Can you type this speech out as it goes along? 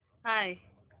Hi,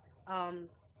 um,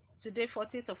 today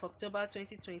 14th of October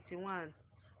 2021,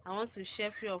 I want to share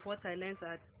a few of what I learned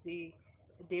at the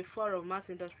Day 4 of Mass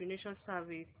Indoctrination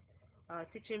Service,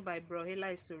 teaching by Bro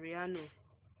Hela Soriano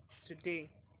today.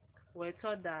 We're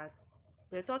taught that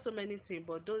we're taught so many things,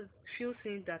 but those few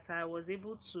things that I was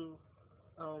able to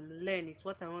learn is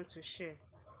what I want to share.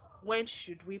 When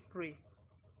should we pray?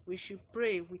 We should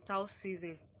pray without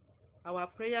ceasing. Our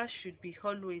prayer should be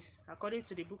always, according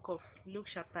to the book of Luke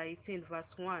chapter 18, verse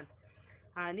 1.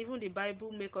 And even the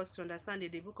Bible make us to understand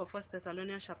in the book of First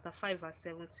Thessalonians chapter 5 verse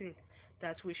 17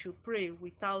 that we should pray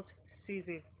without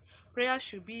ceasing. Prayer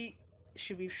should be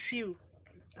few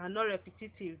and not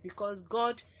repetitive, because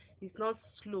God is not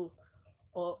slow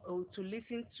or to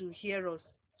listen to hear us.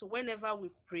 So whenever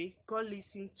we pray, God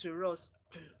listens to us.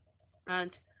 And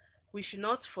we should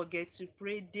not forget to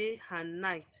pray day and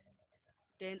night.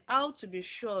 Then how to be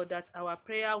sure that our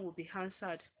prayer will be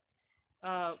answered?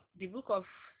 The book of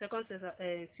Second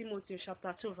Timothy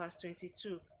chapter 2 verse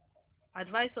 22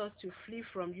 advise us to flee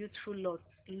from youthful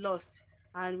lust,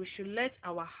 and we should let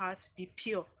our heart be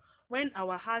pure. When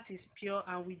our heart is pure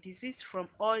and we desist from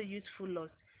all youthful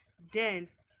lust, then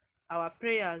our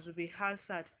prayers will be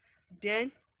answered.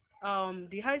 Then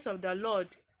the eyes of the Lord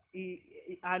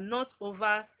are not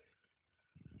over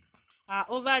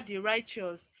the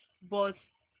righteous, but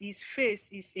his face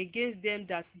is against them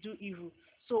that do evil.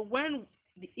 So when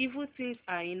the evil things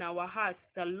are in our hearts,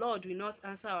 the Lord will not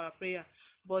answer our prayer,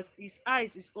 but his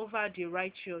eyes is over the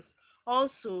righteous.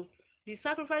 Also, the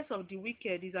sacrifice of the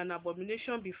wicked is an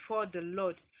abomination before the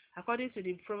Lord, according to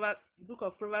the book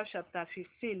of Proverbs chapter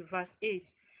 15 verse 8.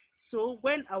 So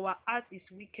when our heart is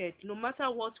wicked, no matter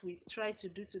what we try to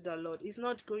do to the Lord, he's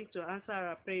not going to answer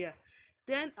our prayer.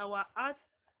 Then our heart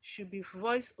should be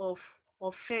voice of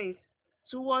offense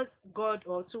towards God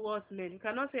or towards men. We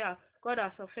cannot say, God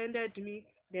has offended me,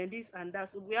 then this and that.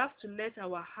 So we have to let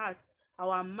our heart,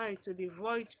 our mind to be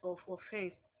void of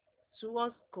offense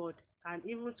towards God and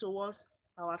even towards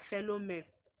our fellow men.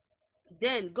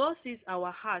 Then God sees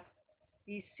our heart.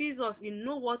 He sees us. He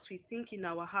knows what we think in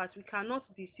our heart. We cannot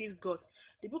deceive God.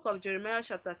 The book of Jeremiah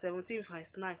chapter 17 verse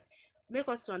 9 make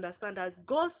us to understand that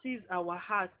God sees our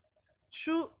heart.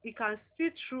 He can see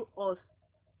through us.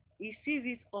 He sees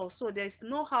it all. So there's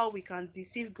no how we can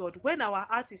deceive God. When our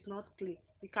heart is not clean,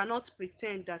 we cannot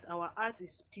pretend that our heart is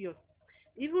pure.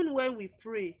 Even when we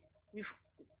pray, we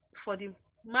for the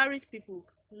married people,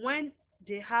 when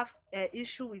they have an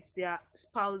issue with their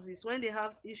spouses, when they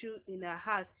have issue in their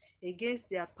heart against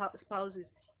their spouses,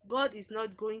 God is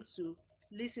not going to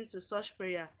listen to such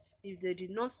prayer if they did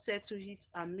not settle it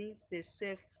and meet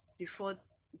themselves before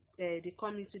they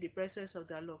come into the presence of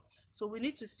the Lord. So we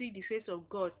need to see the face of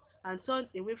God and turn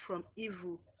away from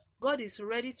evil. God is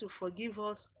ready to forgive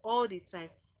us all the time,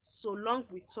 so long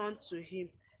we turn to Him.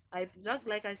 I just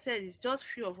like I said, it's just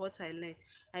few of what I learned.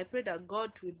 I pray that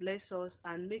God will bless us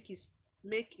and make His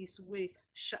way,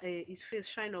 His face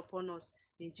shine upon us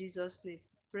in Jesus' name.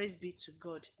 Praise be to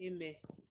God. Amen.